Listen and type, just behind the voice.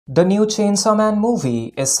The new Chainsaw Man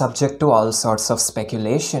movie is subject to all sorts of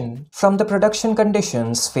speculation, from the production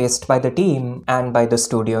conditions faced by the team and by the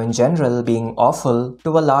studio in general being awful,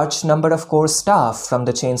 to a large number of core staff from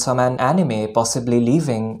the Chainsaw Man anime possibly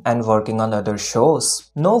leaving and working on other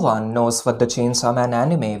shows. No one knows what the Chainsaw Man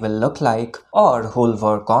anime will look like or who'll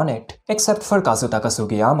work on it, except for Kazutaka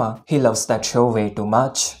Sugiyama. He loves that show way too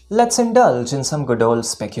much. Let's indulge in some good old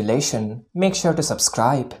speculation. Make sure to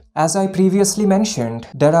subscribe. As I previously mentioned,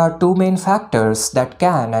 there are two main factors that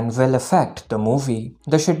can and will affect the movie: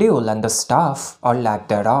 the schedule and the staff, or lack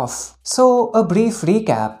thereof. So a brief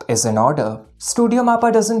recap is in order. Studio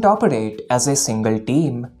Mappa doesn't operate as a single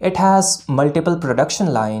team. It has multiple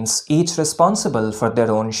production lines, each responsible for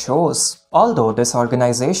their own shows. Although this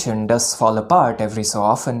organization does fall apart every so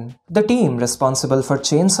often. The team responsible for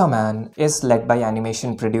Chainsaw Man is led by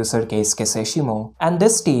animation producer Keisuke Seishimo, and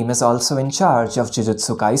this team is also in charge of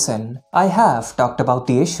Jujutsukaisen. I have talked about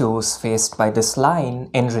the issues faced by this line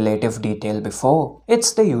in relative detail before.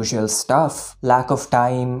 It's the usual stuff: lack of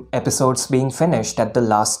time, episodes being finished at the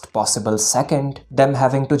last possible second, them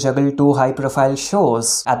having to juggle two high-profile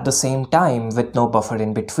shows at the same time with no buffer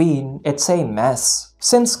in between. It's a mess.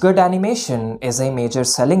 Since good animation is a major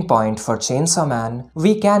selling point for Chainsaw Man,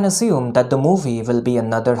 we can assume that the movie will be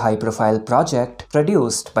another high-profile project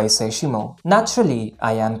produced by Seishimo. Naturally,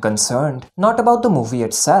 I am concerned. Not about the movie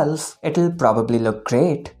itself, it'll probably look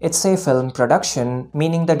great. It's a film production,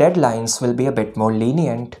 meaning the deadlines will be a bit more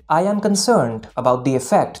lenient. I am concerned about the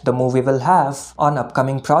effect the movie will have on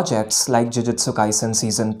upcoming projects like Jujutsukaisen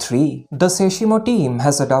Season 3. The Seishimo team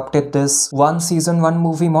has adopted this one season one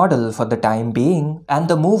movie model for the time being, and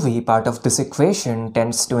the movie part of this equation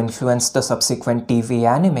tends to influence the subsequent TV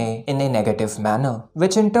anime in a negative manner,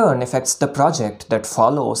 which in turn affects the project that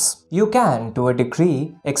follows. You can, to a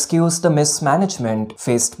degree, excuse the mismanagement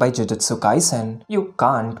faced by Jujutsukaisen. You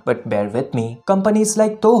can't, but bear with me. Companies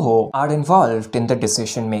like Toho are involved in the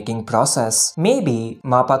decision-making process. Maybe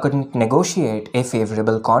Mappa couldn't negotiate a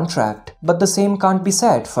favorable contract, but the same can't be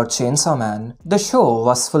said for Chainsaw Man. The show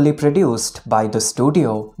was fully produced by the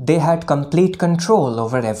studio. They had complete control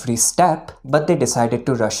over every step, but they decided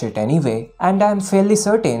to rush it anyway. And I'm fairly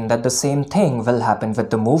certain that the same thing will happen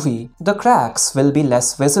with the movie. The cracks will be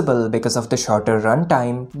less visible because of the shorter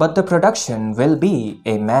runtime, but the production will be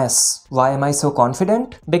a mess. Why am I so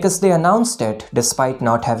confident? Because they announced it despite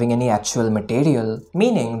not having any actual material,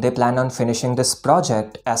 meaning they plan on finishing this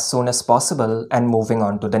project as soon as possible and moving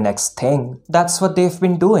on to the next thing. That's what they've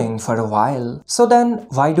been doing for a while. So then,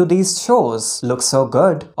 why do these shows look so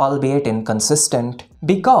good, albeit inconsistent?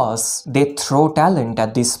 Because they throw talent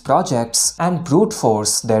at these projects and brute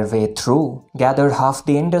force their way through. Gather half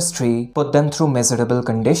the industry, put them through miserable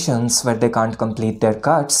conditions where they can't complete their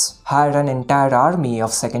cuts, hire an entire army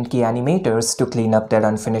of second key animators to clean up their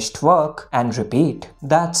unfinished work, and repeat.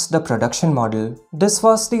 That's the production model. This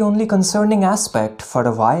was the only concerning aspect for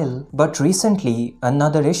a while, but recently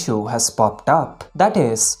another issue has popped up. That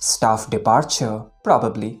is staff departure.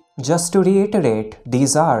 Probably. Just to reiterate,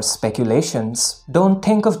 these are speculations. Don't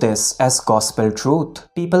think of this as gospel truth.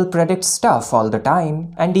 People predict stuff all the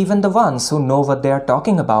time, and even the ones who know what they are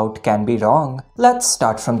talking about can be wrong. Let's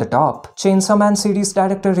start from the top. Chainsaw Man series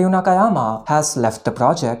director Ryu Nakayama has left the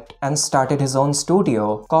project and started his own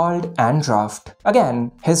studio called Andraft.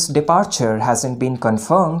 Again, his departure hasn't been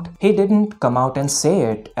confirmed. He didn't come out and say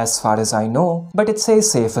it as far as I know, but it's a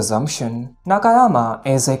safe assumption. Nakayama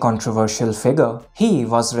is a controversial figure. He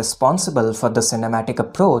was responsible for the cinematic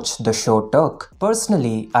approach the show took.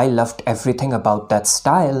 Personally, I loved everything about that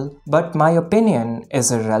style, but my opinion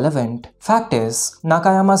is irrelevant. Fact is,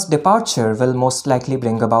 Nakayama's departure will most likely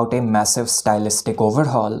bring about a massive stylistic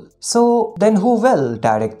overhaul. So then who will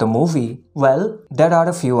direct the movie? Well, there are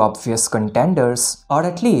a few obvious contenders, or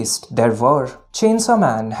at least there were. Chainsaw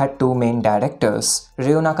Man had two main directors,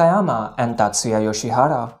 Ryo Nakayama and Tatsuya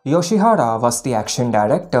Yoshihara. Yoshihara was the action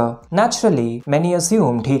director. Naturally, many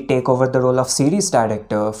assumed he'd take over the role of series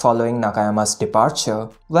director following Nakayama's departure.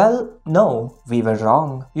 Well, no, we were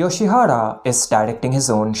wrong. Yoshihara is directing his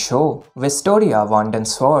own show, Vistoria Wand and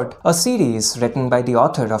Sword, a series written by the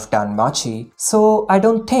author of Danmachi. So I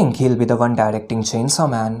don't think he'll be the one directing Chainsaw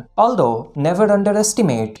Man. Although, never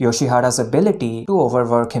underestimate Yoshihara's ability to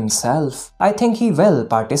overwork himself. I think he will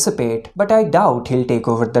participate, but I doubt he'll take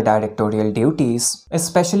over the directorial duties,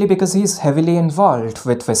 especially because he's heavily involved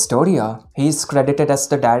with Vistoria. He's credited as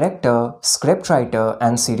the director, scriptwriter,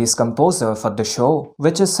 and series composer for the show,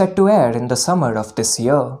 which is set to air in the summer of this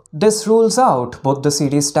year. This rules out both the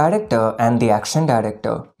series director and the action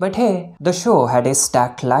director. But hey, the show had a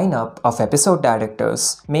stacked lineup of episode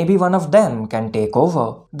directors. Maybe one of them can take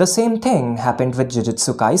over. The same thing happened with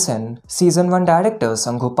Jujutsukaisen. Season 1 director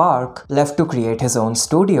Sanghu Park left to create his own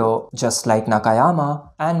studio, just like Nakayama,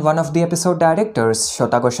 and one of the episode directors,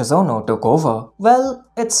 Shotago Shizono, took over. Well,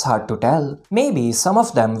 it's hard to tell. Maybe some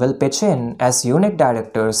of them will pitch in as unit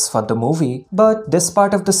directors for the movie, but this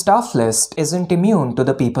part of the staff list isn't immune to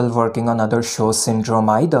the people working on other shows syndrome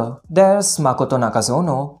either. There's Makoto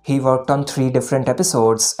Nakazono. He worked on 3 different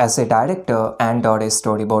episodes as a director and/or a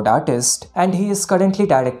storyboard artist, and he is currently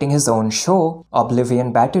directing his own show,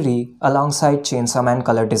 Oblivion Battery, alongside Chainsawman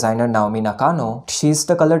color designer Naomi Nakano. She's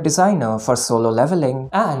the color designer for Solo Leveling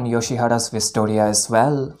and Yoshihara's Vistoria as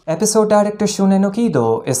well. Episode director Shuneno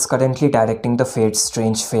Kido is currently directing the Fate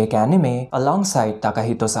Strange Fake anime alongside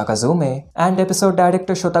Takahito Sakazume, and episode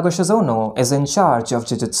director Shotago Shizono is in charge of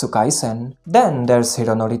Jujutsu Kaisen. Then there's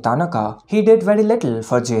Hironori Tanaka. He did very little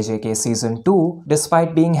for JJK Season 2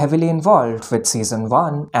 despite being heavily involved with Season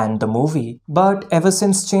 1 and the movie. But ever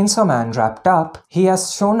since Chainsaw Man wrapped up, he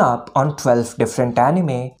has shown up on 12 different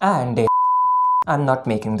anime and I'm not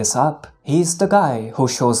making this up. He's the guy who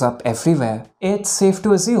shows up everywhere. It's safe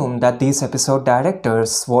to assume that these episode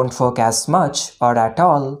directors won't work as much or at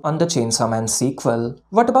all on the Chainsaw Man sequel.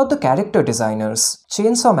 What about the character designers?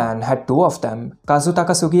 Chainsaw Man had 2 of them,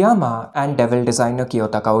 Kazutaka Sugiyama and devil designer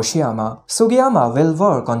Kiyotaka Oshiyama. Sugiyama will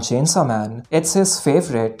work on Chainsaw Man. It's his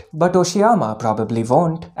favorite, but Oshiyama probably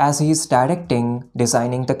won't, as he's directing,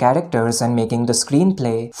 designing the characters and making the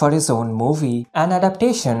screenplay for his own movie, an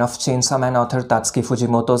adaptation of Chainsaw Man author Tatsuki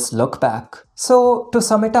Fujimoto's Look Back. So, to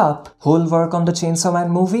sum it up, who'll work on the Chainsaw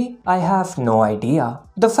Man movie? I have no idea.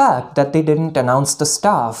 The fact that they didn't announce the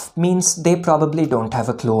staff means they probably don't have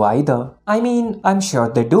a clue either. I mean, I'm sure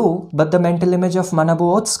they do, but the mental image of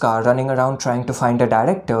Manabu Otsuka running around trying to find a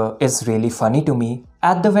director is really funny to me.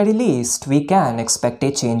 At the very least, we can expect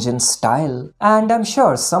a change in style, and I'm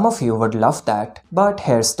sure some of you would love that. But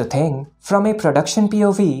here's the thing. From a production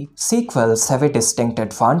POV, sequels have a distinct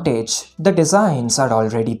advantage. The designs are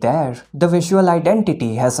already there, the visual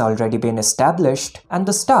identity has already been established, and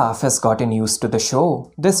the staff has gotten used to the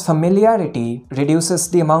show. This familiarity reduces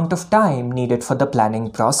the amount of time needed for the planning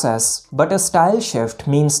process, but a style shift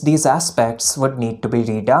means these aspects would need to be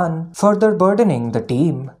redone, further burdening the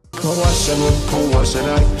team.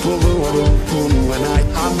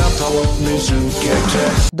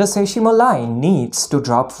 The Seishimo line needs to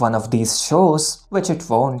drop one of these shows, which it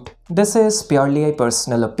won't. This is purely a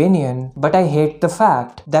personal opinion, but I hate the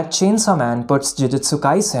fact that Chainsaw Man puts Jujutsu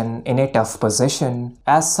Kaisen in a tough position.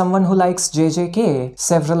 As someone who likes JJK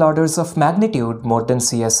several orders of magnitude more than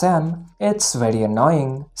CSM, it's very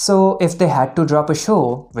annoying. So if they had to drop a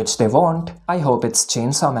show, which they won't, I hope it's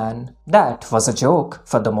Chainsaw Man. That was a joke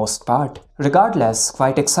for the most part. Regardless,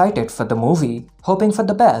 quite excited for the movie, hoping for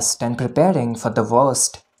the best and preparing for the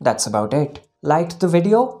worst. That's about it. Liked the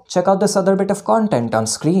video? Check out this other bit of content on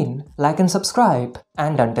screen. Like and subscribe,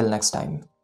 and until next time.